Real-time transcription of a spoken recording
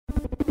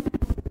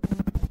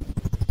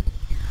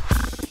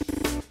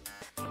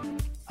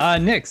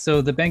Nick,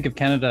 so the Bank of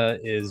Canada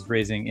is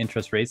raising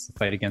interest rates to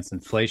fight against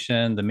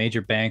inflation. The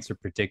major banks are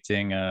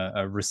predicting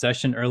a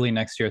recession early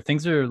next year.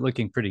 Things are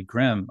looking pretty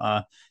grim.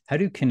 How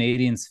do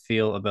Canadians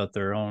feel about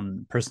their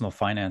own personal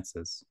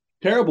finances?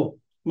 Terrible,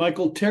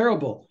 Michael,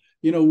 terrible.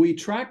 We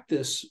track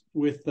this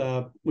with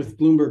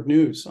Bloomberg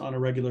News on a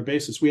regular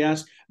basis. We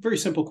ask a very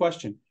simple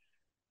question: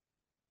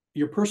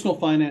 your personal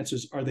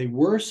finances, are they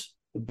worse,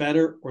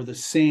 better, or the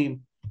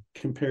same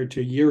compared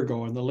to a year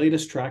ago? And the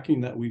latest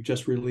tracking that we've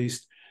just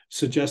released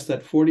suggests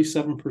that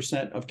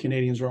 47% of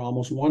Canadians, or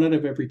almost one out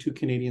of every two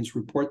Canadians,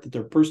 report that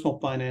their personal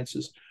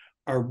finances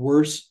are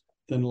worse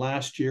than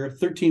last year.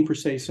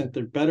 13% say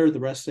they're better. The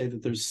rest say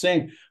that they're the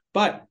same.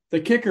 But the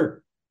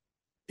kicker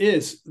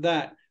is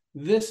that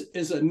this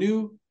is a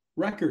new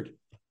record.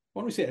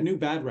 Why don't we say a new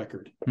bad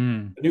record,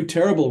 Hmm. a new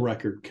terrible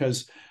record?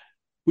 Because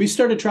we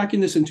started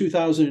tracking this in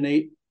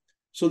 2008.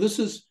 So this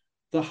is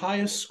the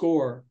highest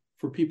score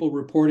for people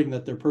reporting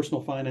that their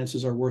personal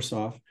finances are worse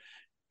off.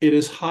 It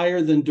is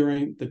higher than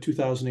during the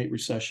 2008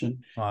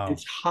 recession. Wow.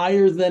 It's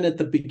higher than at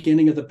the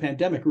beginning of the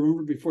pandemic.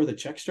 Remember before the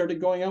checks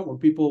started going out when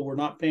people were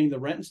not paying the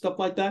rent and stuff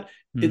like that?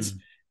 It's Hmm.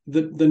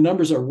 the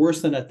numbers are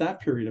worse than at that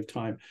period of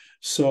time.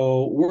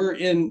 So we're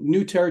in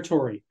new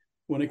territory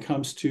when it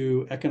comes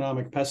to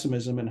economic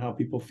pessimism and how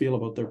people feel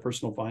about their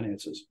personal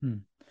finances. Hmm.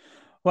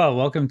 Well,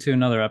 welcome to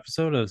another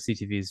episode of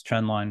CTV's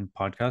Trendline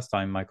podcast.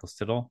 I'm Michael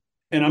Stiddle.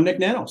 And I'm Nick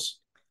Nanos.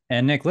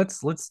 And Nick,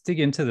 let's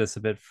dig into this a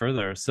bit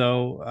further.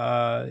 So,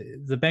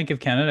 the Bank of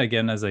Canada,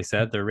 again, as I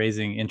said, they're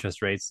raising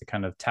interest rates to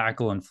kind of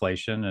tackle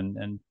inflation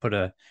and put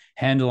a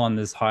handle on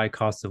this high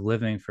cost of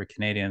living for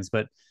Canadians.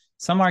 But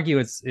some argue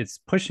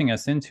it's pushing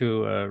us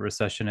into a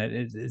recession.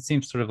 It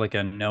seems sort of like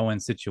a no-win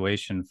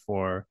situation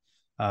for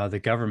the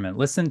government.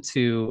 Listen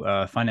to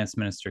Finance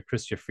Minister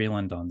Chrystia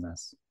Freeland on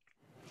this.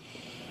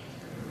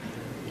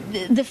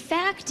 The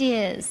fact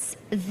is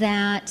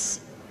that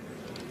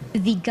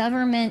the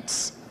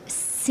government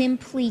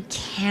simply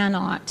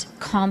cannot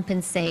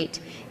compensate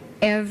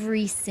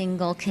every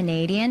single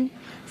Canadian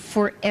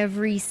for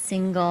every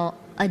single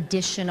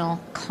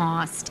additional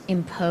cost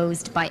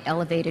imposed by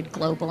elevated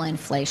global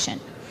inflation.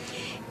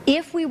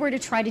 If we were to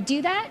try to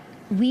do that,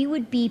 we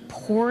would be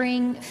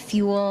pouring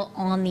fuel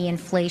on the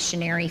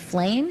inflationary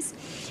flames.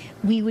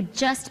 We would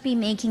just be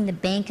making the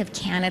Bank of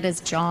Canada's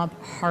job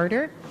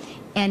harder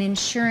and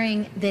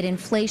ensuring that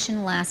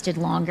inflation lasted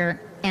longer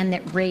and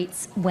that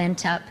rates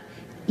went up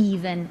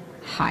even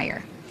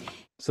higher.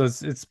 So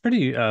it's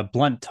pretty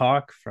blunt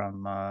talk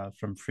from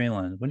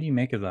Freeland. What do you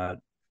make of that?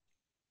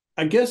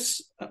 I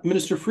guess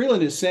Minister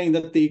Freeland is saying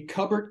that the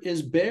cupboard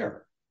is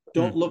bare. Hmm.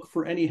 Don't look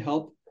for any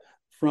help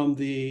from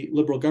the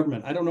Liberal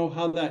government. I don't know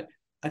how that,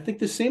 I think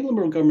the same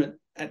Liberal government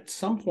at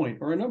some point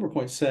or a number of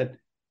points said,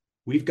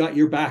 we've got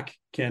your back,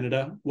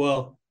 Canada.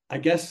 Well, I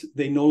guess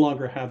they no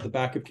longer have the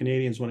back of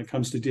Canadians when it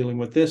comes to dealing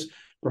with this.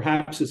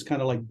 Perhaps it's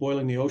kind of like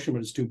boiling the ocean,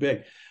 but it's too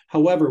big.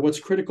 However, what's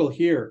critical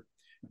here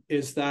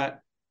is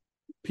that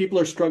people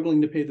are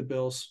struggling to pay the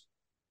bills.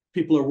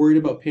 People are worried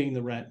about paying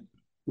the rent,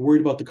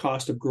 worried about the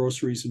cost of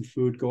groceries and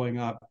food going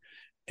up.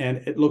 And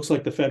it looks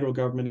like the federal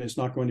government is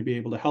not going to be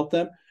able to help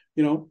them.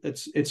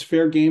 It's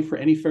fair game for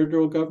any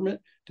federal government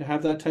to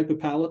have that type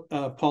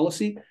of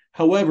policy.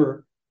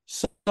 However,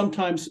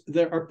 sometimes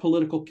there are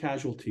political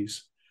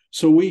casualties.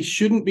 So we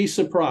shouldn't be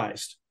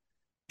surprised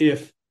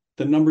if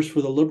the numbers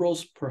for the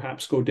Liberals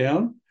perhaps go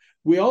down.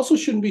 We also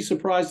shouldn't be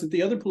surprised that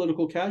the other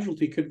political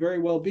casualty could very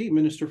well be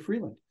Minister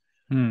Freeland,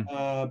 Hmm.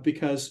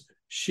 because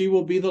she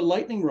will be the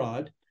lightning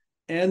rod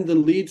and the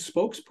lead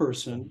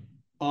spokesperson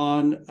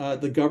on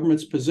the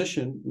government's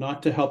position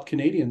not to help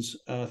Canadians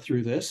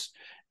through this.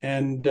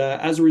 And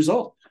as a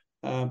result,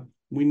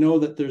 we know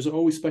that there's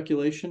always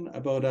speculation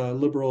about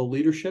Liberal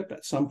leadership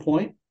at some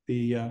point.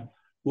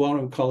 Well, I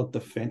don't call it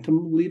the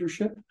phantom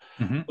leadership,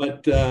 Mhm.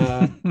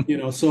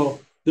 but so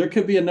there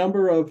could be a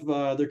number of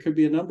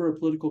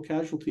political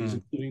casualties, Hmm.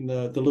 including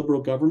the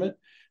Liberal government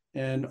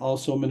and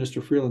also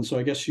Minister Freeland. So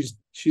I guess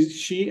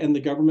she and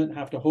the government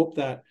have to hope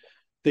that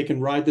they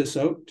can ride this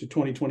out to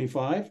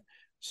 2025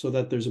 so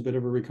that there's a bit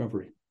of a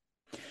recovery.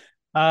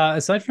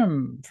 Aside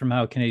from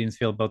how Canadians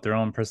feel about their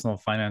own personal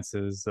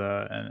finances,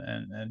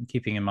 and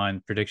keeping in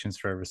mind predictions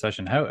for a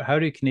recession, how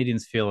do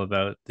Canadians feel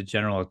about the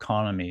general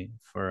economy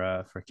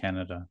for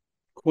Canada?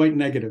 Quite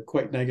negative,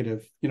 quite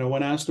negative.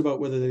 When asked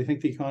about whether they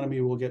think the economy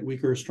will get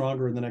weaker or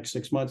stronger in the next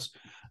 6 months,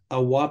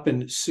 a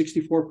whopping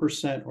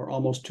 64%, or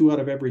almost two out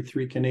of every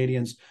three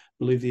Canadians,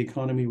 believe the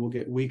economy will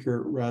get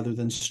weaker rather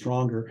than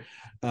stronger.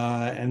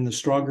 And the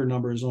stronger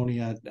number is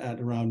only at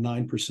around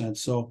 9%.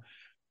 So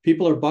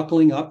people are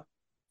buckling up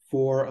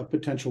for a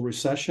potential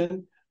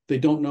recession. They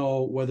don't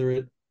know whether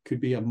it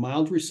could be a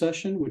mild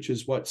recession, which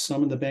is what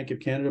some in the Bank of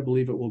Canada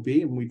believe it will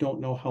be. And we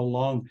don't know how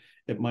long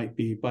it might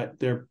be, but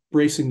they're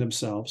bracing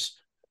themselves.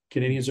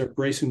 Canadians are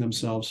bracing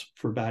themselves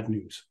for bad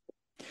news.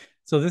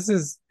 So this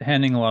is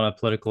handing a lot of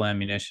political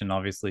ammunition,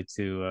 obviously,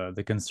 to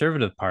the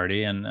Conservative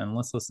Party, and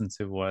let's listen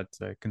to what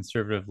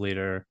Conservative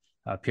leader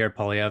Pierre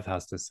Poilievre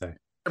has to say.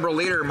 Liberal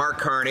leader Mark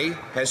Carney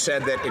has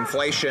said that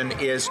inflation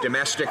is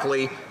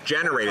domestically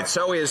generated.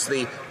 So has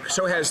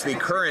the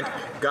current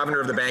governor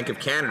of the Bank of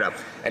Canada.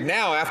 And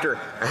now, after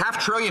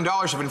 $500 billion of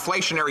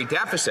inflationary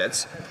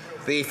deficits,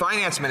 the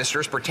finance minister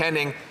is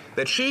pretending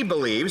that she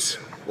believes,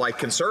 like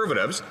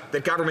conservatives,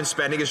 that government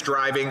spending is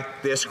driving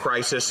this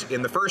crisis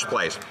in the first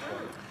place.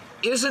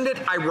 Isn't it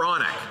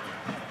ironic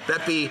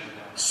that the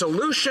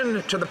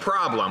solution to the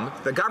problem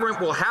the government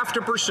will have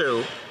to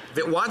pursue if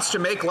it wants to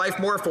make life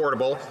more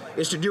affordable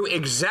is to do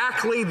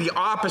exactly the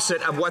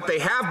opposite of what they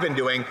have been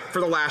doing for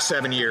the last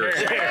 7 years?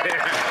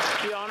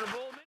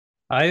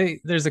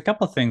 There's a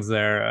couple of things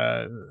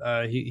there.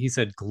 He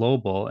said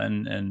global,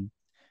 and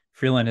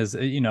Freeland has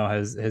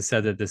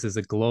said that this is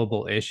a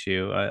global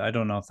issue. I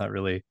don't know if that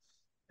really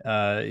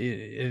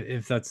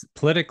if that's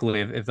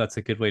politically, if that's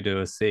a good way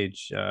to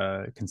assuage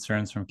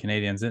concerns from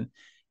Canadians,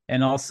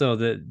 and also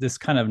this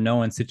kind of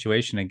no-win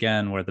situation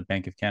again, where the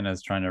Bank of Canada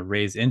is trying to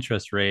raise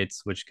interest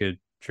rates, which could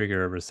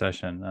trigger a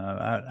recession.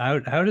 How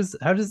does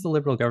the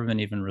Liberal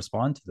government even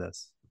respond to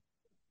this?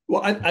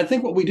 Well, I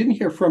think what we didn't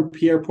hear from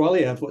Pierre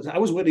Poilievre was, I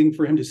was waiting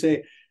for him to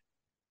say,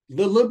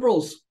 the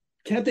Liberals,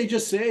 can't they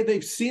just say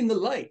they've seen the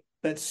light,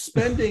 that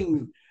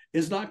spending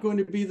is not going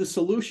to be the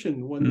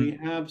solution when we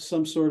have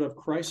some sort of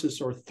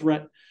crisis or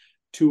threat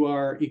to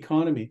our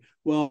economy?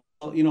 Well,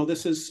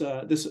 this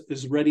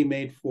is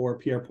ready-made for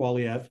Pierre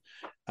Poilievre.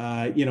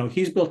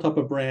 He's built up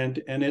a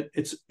brand, and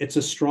it's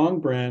a strong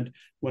brand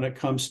when it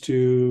comes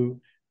to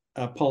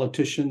a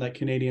politician that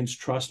Canadians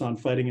trust on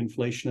fighting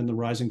inflation and the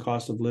rising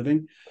cost of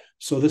living.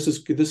 So this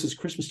is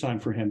Christmas time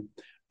for him.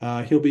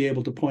 He'll be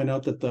able to point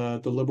out that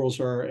the Liberals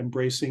are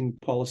embracing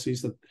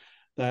policies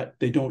that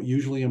they don't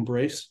usually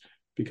embrace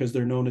because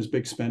they're known as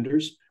big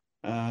spenders.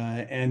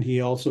 And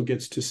he also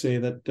gets to say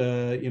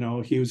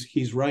that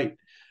he's right.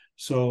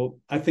 So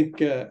I think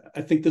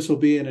this will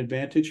be an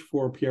advantage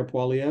for Pierre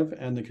Poilievre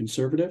and the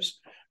Conservatives,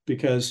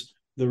 because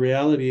the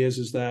reality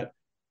is that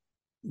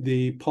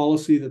the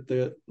policy that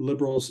the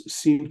Liberals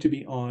seem to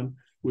be on,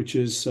 which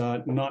is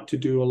not to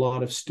do a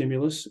lot of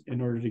stimulus in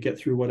order to get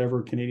through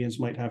whatever Canadians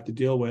might have to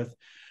deal with,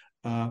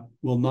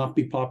 will not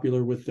be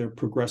popular with their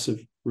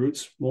progressive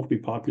roots, won't be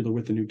popular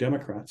with the New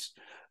Democrats,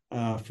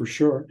 for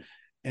sure.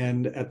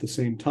 And at the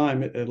same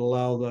time, it'll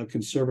allow the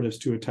Conservatives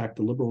to attack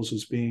the Liberals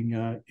as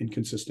being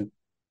inconsistent.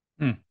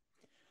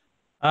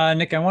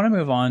 Nick, I want to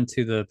move on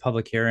to the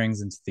public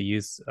hearings and to the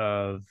use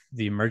of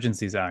the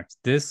Emergencies Act.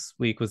 This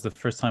week was the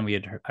first time we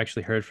had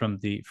actually heard from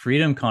the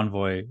Freedom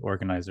Convoy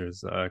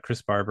organizers.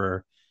 Chris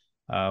Barber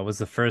was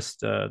the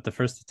first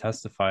to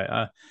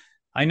testify.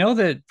 I know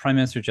that Prime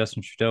Minister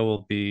Justin Trudeau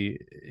will be,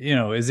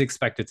 is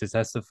expected to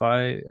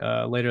testify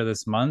later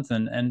this month,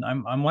 and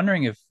I'm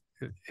wondering if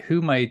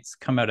who might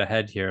come out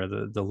ahead here.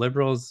 The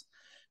Liberals,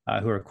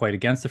 who are quite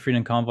against the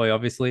Freedom Convoy,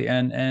 obviously,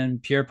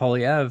 and Pierre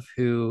Poilievre,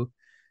 who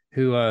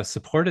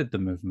supported the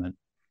movement.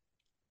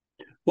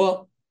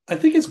 Well, I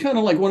think it's kind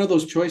of like one of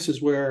those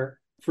choices where,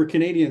 for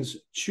Canadians,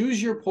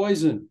 choose your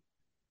poison.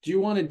 Do you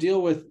want to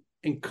deal with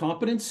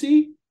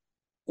incompetency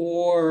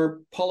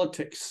or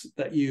politics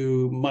that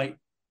you might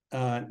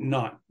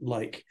not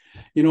like?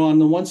 On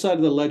the one side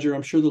of the ledger,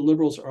 I'm sure the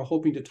Liberals are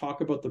hoping to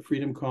talk about the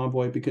Freedom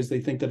Convoy because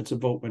they think that it's a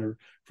vote winner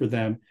for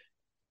them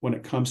when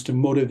it comes to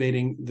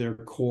motivating their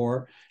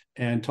core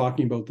and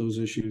talking about those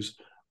issues.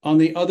 On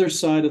the other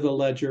side of the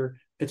ledger,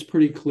 it's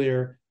pretty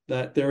clear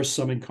that there is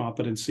some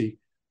incompetency.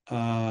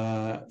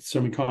 And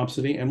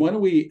why don't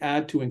we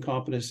add to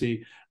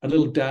incompetency a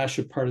little dash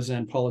of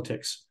partisan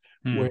politics,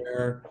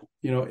 where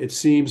it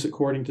seems,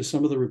 according to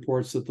some of the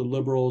reports, that the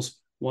Liberals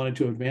wanted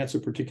to advance a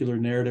particular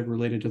narrative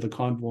related to the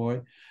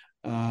convoy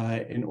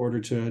in order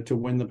to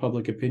win the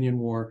public opinion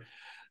war.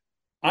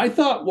 I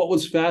thought what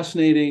was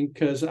fascinating,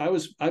 because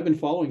I've been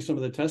following some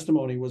of the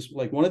testimony, was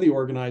like one of the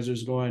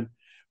organizers going,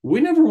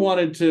 "We never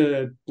wanted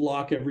to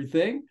block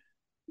everything."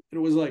 It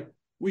was like,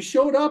 we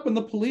showed up and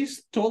the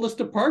police told us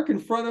to park in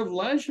front of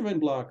Langevin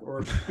Block,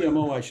 or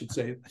PMO, I should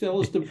say. Tell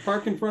us to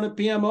park in front of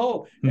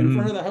PMO, in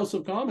front of the House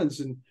of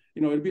Commons. And,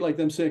 it'd be like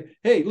them saying,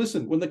 "Hey,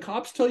 listen, when the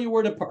cops tell you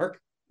where to park,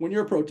 when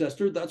you're a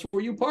protester, that's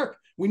where you park.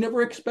 We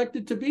never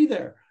expected to be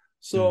there."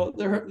 So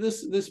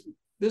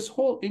this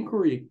whole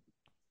inquiry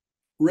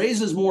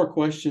raises more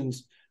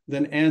questions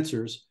than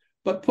answers,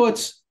 but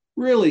puts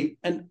really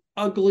an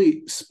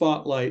ugly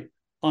spotlight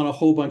on a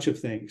whole bunch of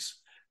things.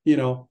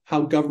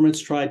 How governments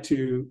try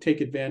to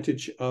take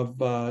advantage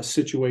of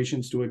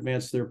situations to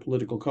advance their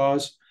political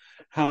cause,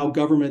 how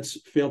governments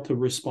fail to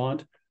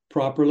respond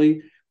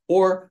properly,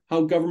 or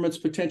how governments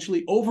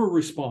potentially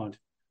over-respond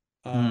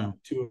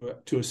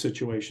to a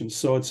situation.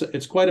 So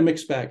it's quite a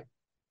mixed bag.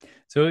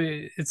 So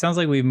it sounds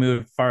like we've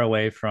moved far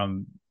away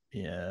from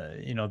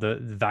the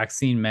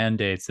vaccine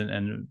mandates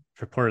and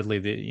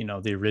purportedly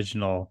the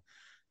original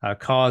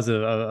cause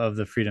of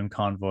the Freedom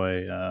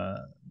Convoy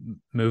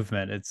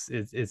movement.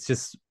 It's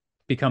just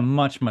become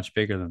much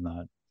bigger than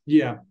that.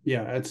 Yeah,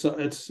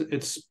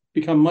 it's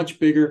become much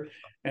bigger,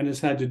 and has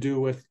had to do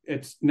with,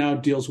 it now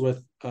deals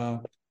with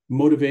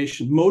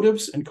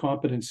motives and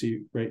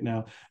competency right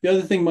now. The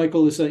other thing,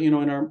 Michael, is that,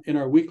 in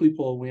our weekly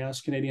poll, we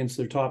ask Canadians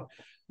their top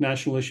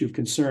national issue of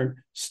concern.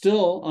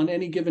 Still, on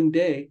any given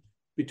day,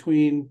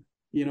 between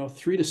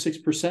 3 to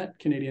 6%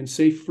 Canadians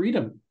say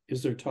freedom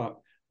is their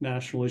top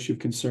national issue of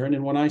concern.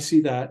 And when I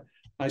see that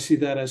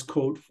as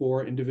code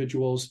for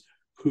individuals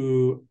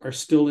who are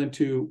still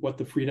into what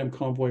the Freedom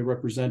Convoy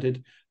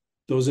represented,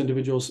 those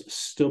individuals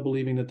still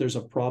believing that there's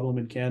a problem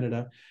in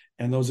Canada,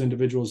 and those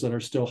individuals that are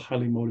still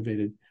highly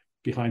motivated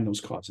behind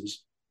those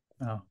causes.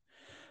 Oh.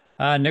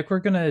 Nick, we're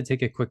going to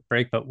take a quick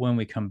break, but when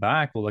we come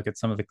back, we'll look at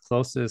some of the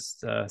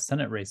closest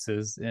Senate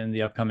races in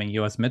the upcoming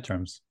U.S.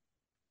 midterms.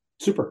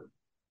 Super.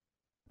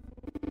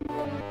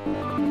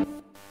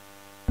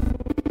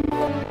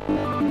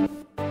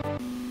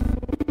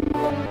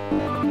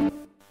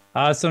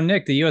 So,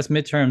 Nick, the U.S.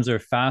 midterms are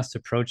fast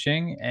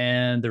approaching,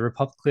 and the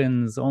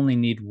Republicans only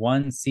need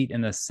one seat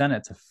in the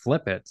Senate to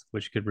flip it,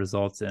 which could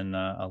result in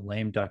a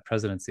lame duck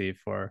presidency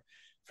for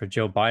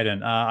Joe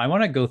Biden. I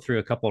want to go through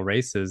a couple of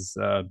races,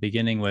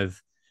 beginning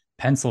with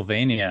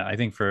Pennsylvania. I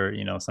think for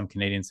some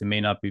Canadians who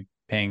may not be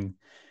paying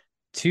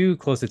too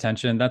close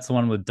attention, that's the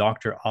one with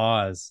Dr.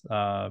 Oz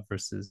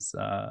versus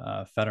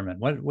Fetterman.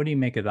 What do you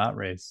make of that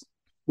race?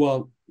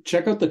 Well,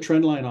 check out the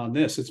trend line on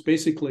this. It's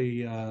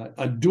basically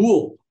a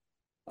duel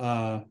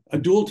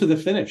to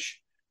the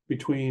finish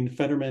between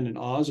Fetterman and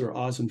Oz, or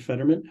Oz and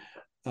Fetterman.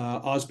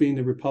 Oz being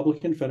the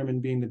Republican,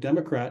 Fetterman being the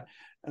Democrat.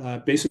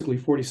 Basically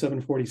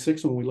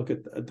 47-46 when we look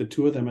at the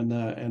two of them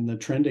and the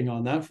trending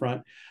on that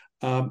front.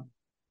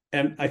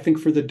 And I think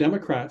for the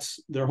Democrats,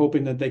 they're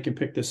hoping that they can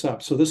pick this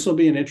up. So this will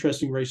be an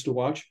interesting race to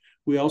watch.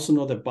 We also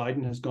know that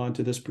Biden has gone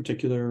to this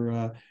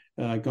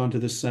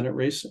Senate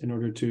race in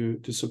order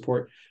to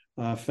support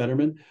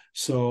Fetterman.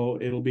 So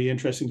it'll be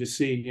interesting to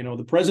see.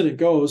 The president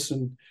goes,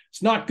 and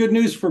it's not good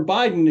news for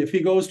Biden if he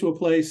goes to a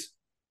place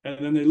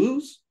and then they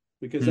lose,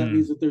 because that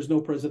means that there's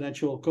no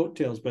presidential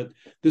coattails. But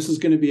this is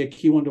going to be a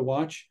key one to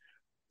watch,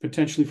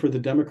 potentially for the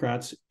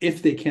Democrats,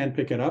 if they can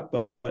pick it up,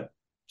 but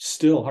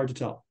still hard to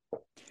tell.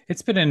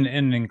 It's been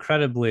an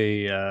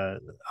incredibly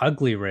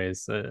ugly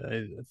race.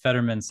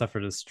 Fetterman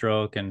suffered a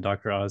stroke, and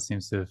Dr. Oz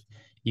seems to have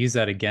used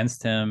that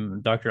against him.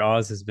 Dr.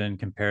 Oz has been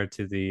compared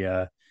to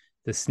the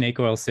snake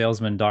oil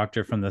salesman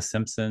doctor from The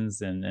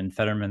Simpsons and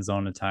Fetterman's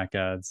own attack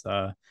ads.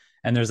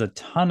 And there's a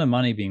ton of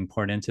money being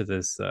poured into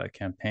this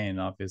campaign,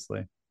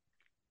 obviously.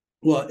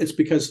 Well, it's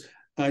because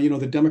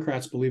the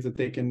Democrats believe that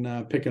they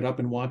can pick it up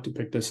and want to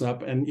pick this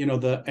up, and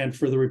and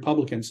for the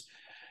Republicans,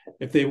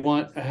 if they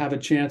want to have a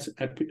chance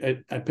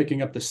at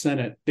picking up the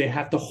Senate, they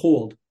have to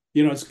hold.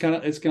 It's kind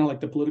of like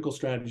the political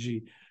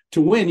strategy.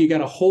 To win, you got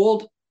to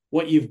hold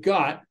what you've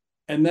got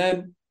and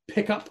then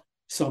pick up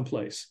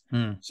someplace.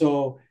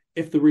 So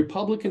if the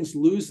Republicans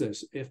lose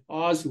this, if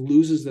Oz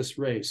loses this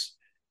race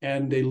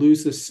and they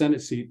lose this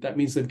Senate seat, that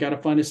means they've got to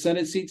find a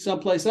Senate seat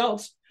someplace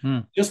else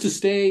just to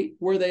stay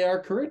where they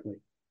are currently.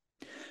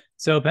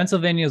 So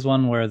Pennsylvania is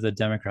one where the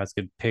Democrats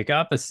could pick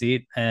up a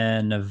seat,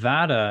 and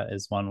Nevada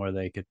is one where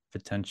they could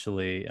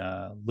potentially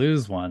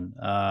lose one.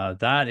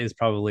 That is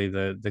probably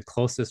the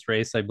closest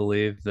race, I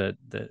believe,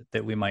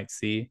 that we might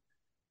see.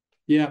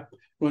 Yeah.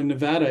 Well, in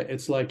Nevada,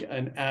 it's like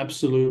an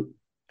absolute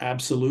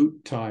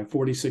tie,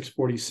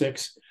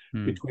 46-46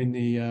 between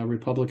the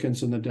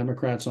Republicans and the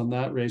Democrats on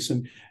that race.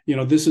 And,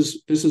 this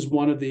is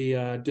one of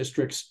the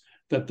districts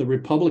that the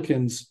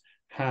Republicans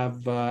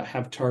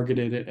have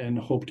targeted and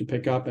hope to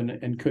pick up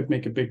and could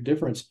make a big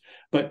difference.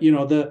 But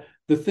the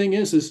thing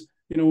is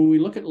when we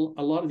look at a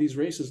lot of these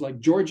races, like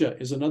Georgia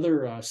is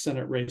another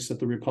Senate race that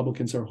the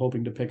Republicans are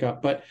hoping to pick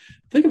up. But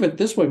think of it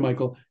this way,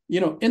 Michael.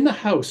 In the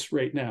House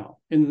right now,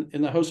 in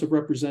the House of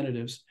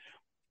Representatives,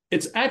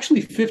 it's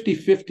actually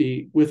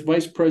 50-50 with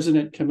Vice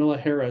President Kamala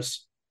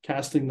Harris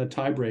casting the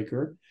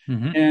tiebreaker.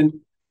 And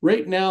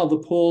right now, the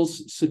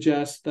polls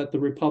suggest that the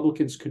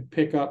Republicans could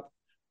pick up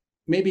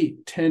maybe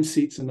 10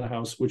 seats in the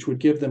House, which would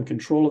give them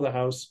control of the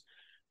House.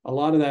 A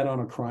lot of that on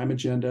a crime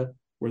agenda,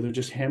 where they're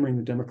just hammering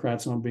the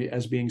Democrats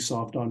as being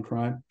soft on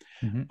crime.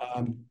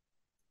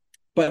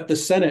 But the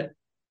Senate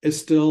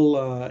is still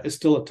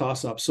a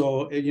toss-up.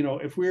 So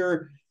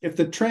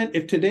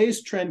if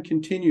today's trend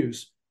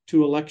continues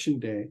to Election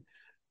Day,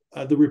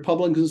 the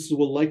Republicans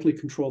will likely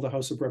control the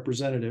House of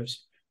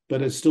Representatives,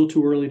 but it's still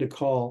too early to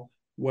call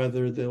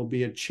whether there'll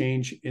be a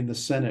change in the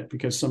Senate,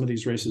 because some of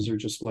these races are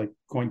just like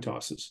coin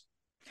tosses.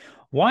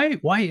 Why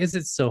is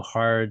it so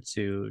hard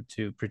to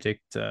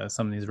predict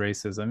some of these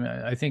races? I mean,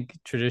 I think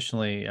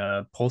traditionally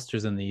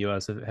pollsters in the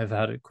U.S. have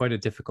had quite a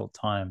difficult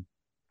time.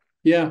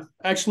 Yeah,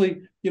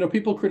 actually,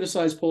 people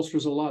criticize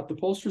pollsters a lot. The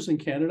pollsters in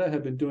Canada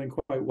have been doing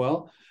quite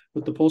well,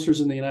 but the pollsters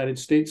in the United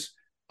States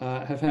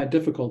have had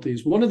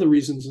difficulties. One of the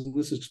reasons, and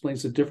this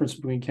explains the difference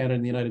between Canada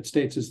and the United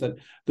States, is that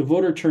the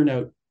voter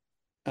turnout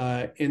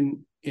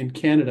in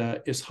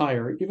Canada is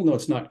higher, even though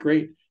it's not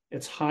great.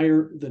 It's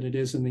higher than it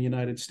is in the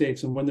United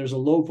States. And when there's a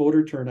low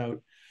voter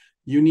turnout,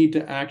 you need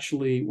to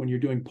actually, when you're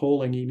doing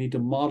polling, you need to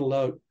model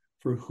out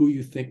for who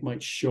you think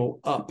might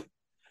show up.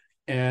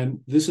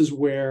 And this is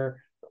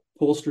where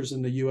pollsters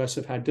in the U.S.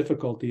 have had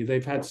difficulty.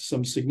 They've had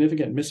some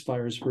significant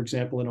misfires, for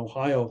example, in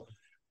Ohio,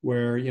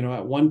 where, you know,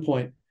 at one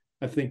point,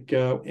 I think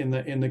in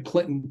the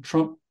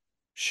Clinton-Trump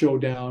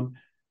showdown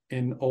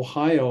in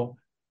Ohio,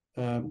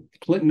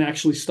 Clinton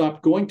actually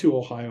stopped going to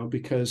Ohio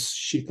because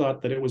she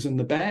thought that it was in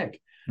the bag,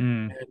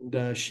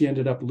 and she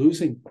ended up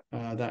losing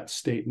that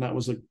state, and that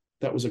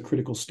was a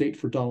critical state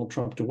for Donald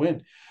Trump to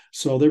win.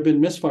 So there have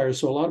been misfires.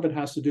 So a lot of it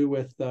has to do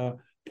with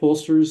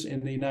pollsters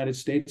in the United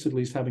States, at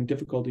least, having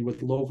difficulty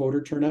with low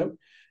voter turnout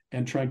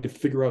and trying to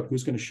figure out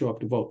who's going to show up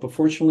to vote. But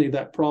fortunately,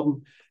 that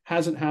problem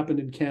hasn't happened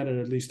in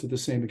Canada, at least to the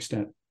same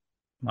extent.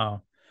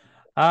 Wow.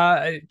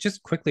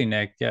 Just quickly,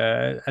 Nick,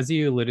 as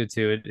you alluded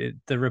to,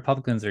 the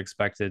Republicans are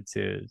expected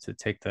to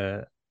take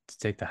the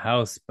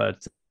House,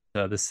 but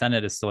the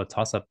Senate is still a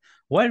toss-up.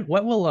 What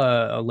will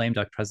a lame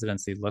duck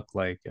presidency look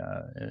like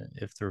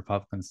if the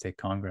Republicans take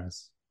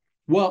Congress?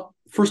 Well,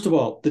 first of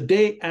all, the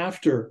day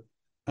after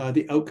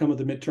the outcome of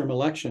the midterm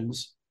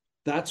elections,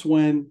 that's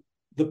when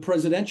the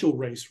presidential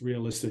race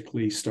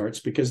realistically starts,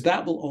 because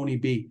that will only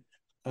be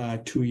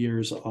 2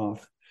 years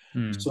off.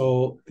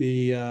 So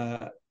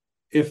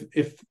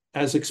if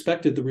as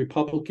expected, the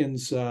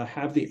Republicans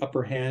have the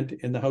upper hand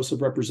in the House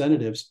of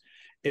Representatives,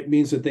 it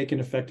means that they can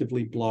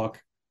effectively block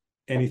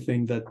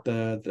anything that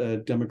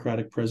the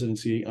Democratic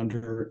presidency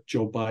under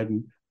Joe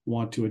Biden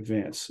want to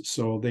advance.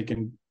 So they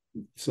can,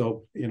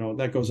 you know,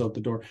 that goes out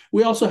the door.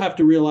 We also have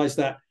to realize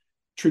that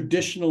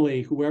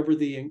traditionally,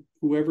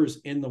 whoever's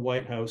in the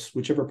White House,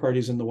 whichever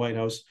party's in the White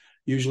House,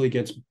 usually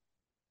gets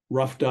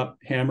roughed up,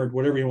 hammered,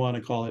 whatever you want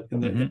to call it, in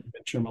the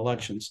midterm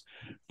elections.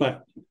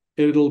 But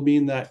it'll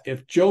mean that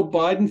if Joe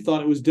Biden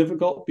thought it was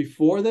difficult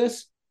before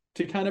this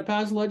to kind of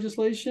pass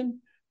legislation,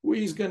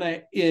 he's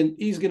gonna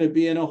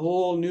be in a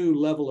whole new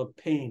level of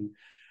pain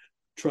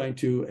trying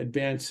to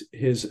advance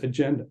his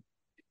agenda,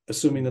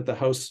 assuming that the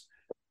House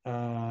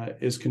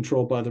is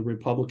controlled by the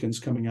Republicans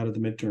coming out of the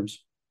midterms.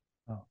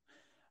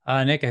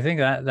 Nick, I think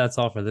that's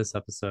all for this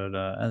episode.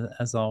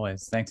 As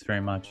always, thanks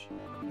very much.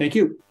 Thank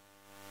you.